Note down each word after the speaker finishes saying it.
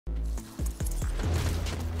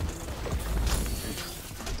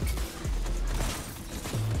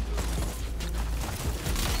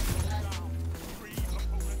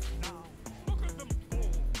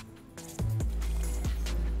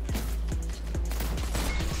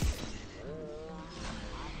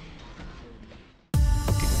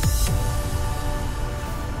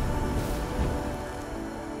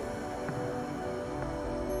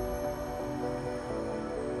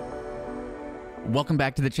Welcome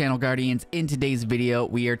back to the channel, Guardians. In today's video,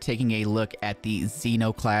 we are taking a look at the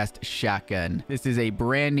Xenoclast shotgun. This is a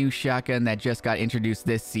brand new shotgun that just got introduced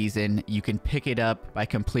this season. You can pick it up by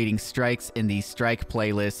completing strikes in the strike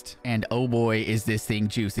playlist, and oh boy, is this thing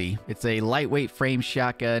juicy. It's a lightweight frame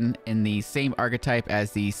shotgun in the same archetype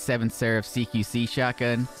as the 7th Seraph CQC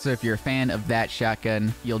shotgun, so if you're a fan of that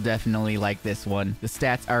shotgun, you'll definitely like this one. The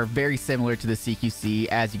stats are very similar to the CQC,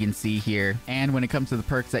 as you can see here, and when it comes to the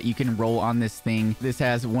perks that you can roll on this thing, this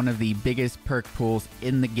has one of the biggest perk pools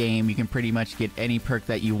in the game. You can pretty much get any perk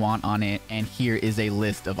that you want on it, and here is a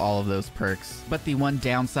list of all of those perks. But the one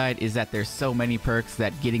downside is that there's so many perks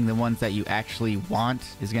that getting the ones that you actually want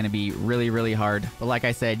is going to be really hard. But like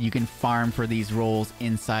I said, you can farm for these rolls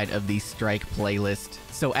inside of the strike playlist.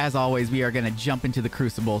 So as always, we are going to jump into the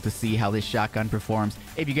Crucible to see how this shotgun performs.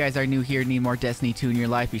 If you guys are new here, need more Destiny 2 in your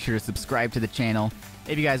life, be sure to subscribe to the channel.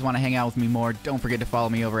 If you guys want to hang out with me more, don't forget to follow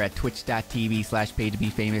me over at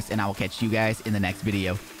twitch.tv/pay2befamous, and I will catch you guys in the next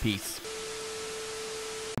video. Peace.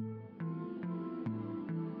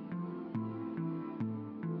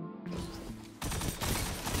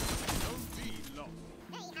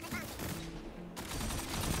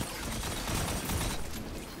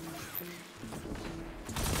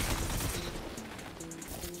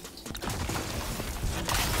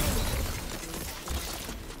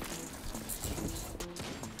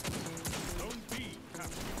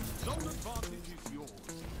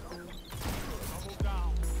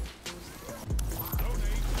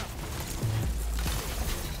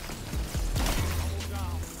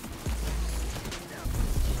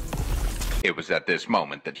 It was at this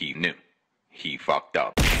moment that he knew. He fucked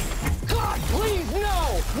up. God, please,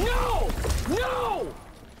 no! No! No!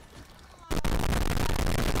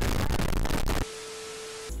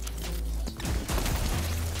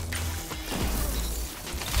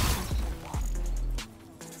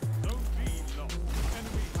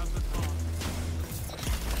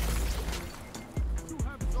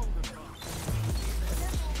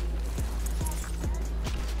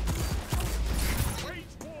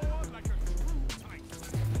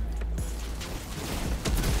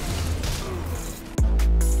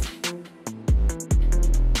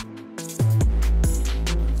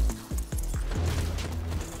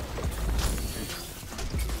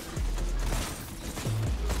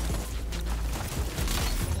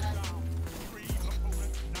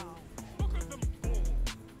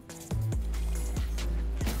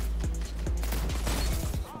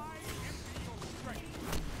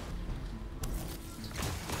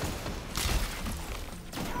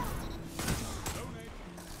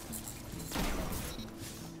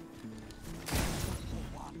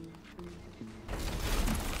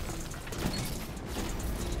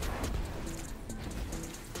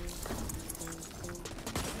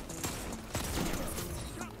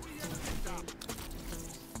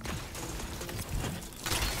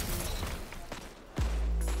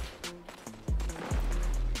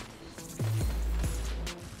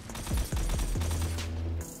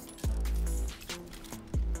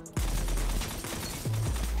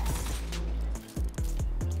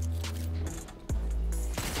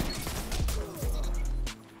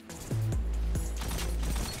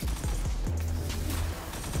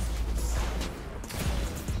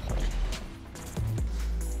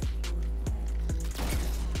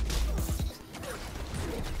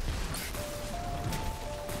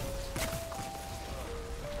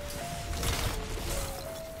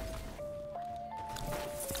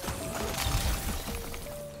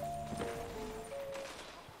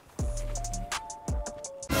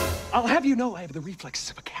 I'll have you know I have the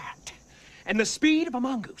reflexes of a cat and the speed of a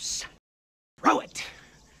mongoose. Throw it.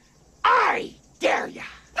 I dare ya.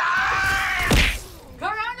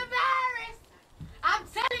 Coronavirus! I'm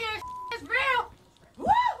telling you, it's real. Woo!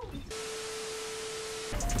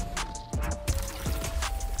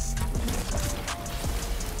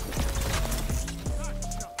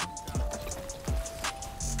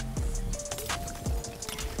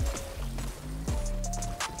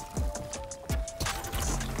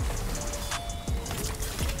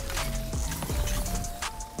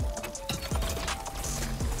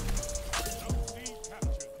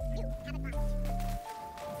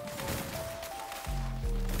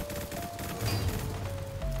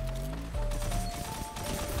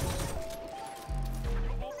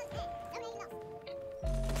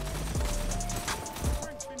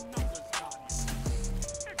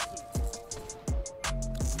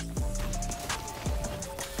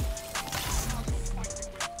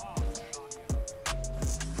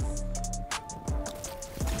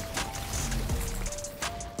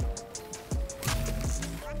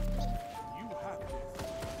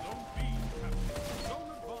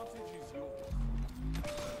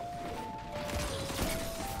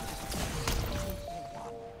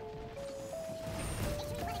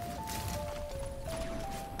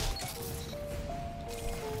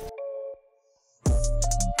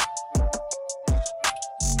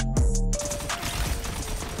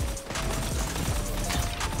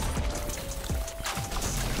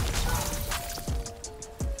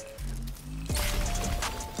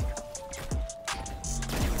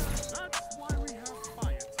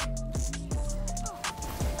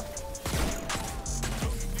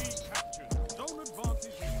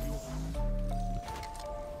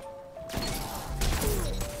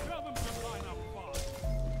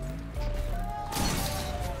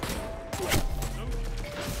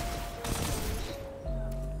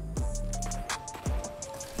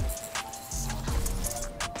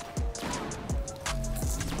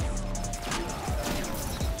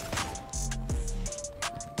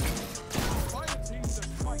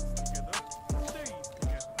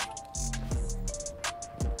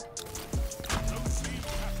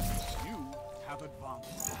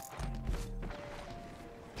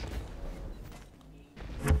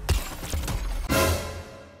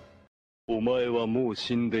 前はもう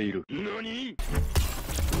死んでいる。何？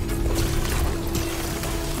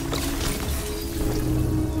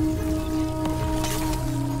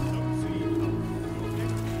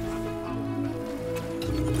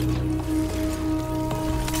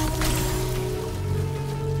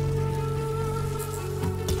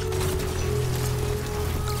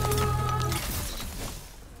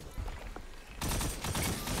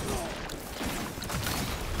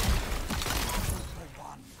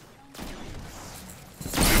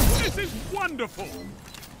 This is wonderful!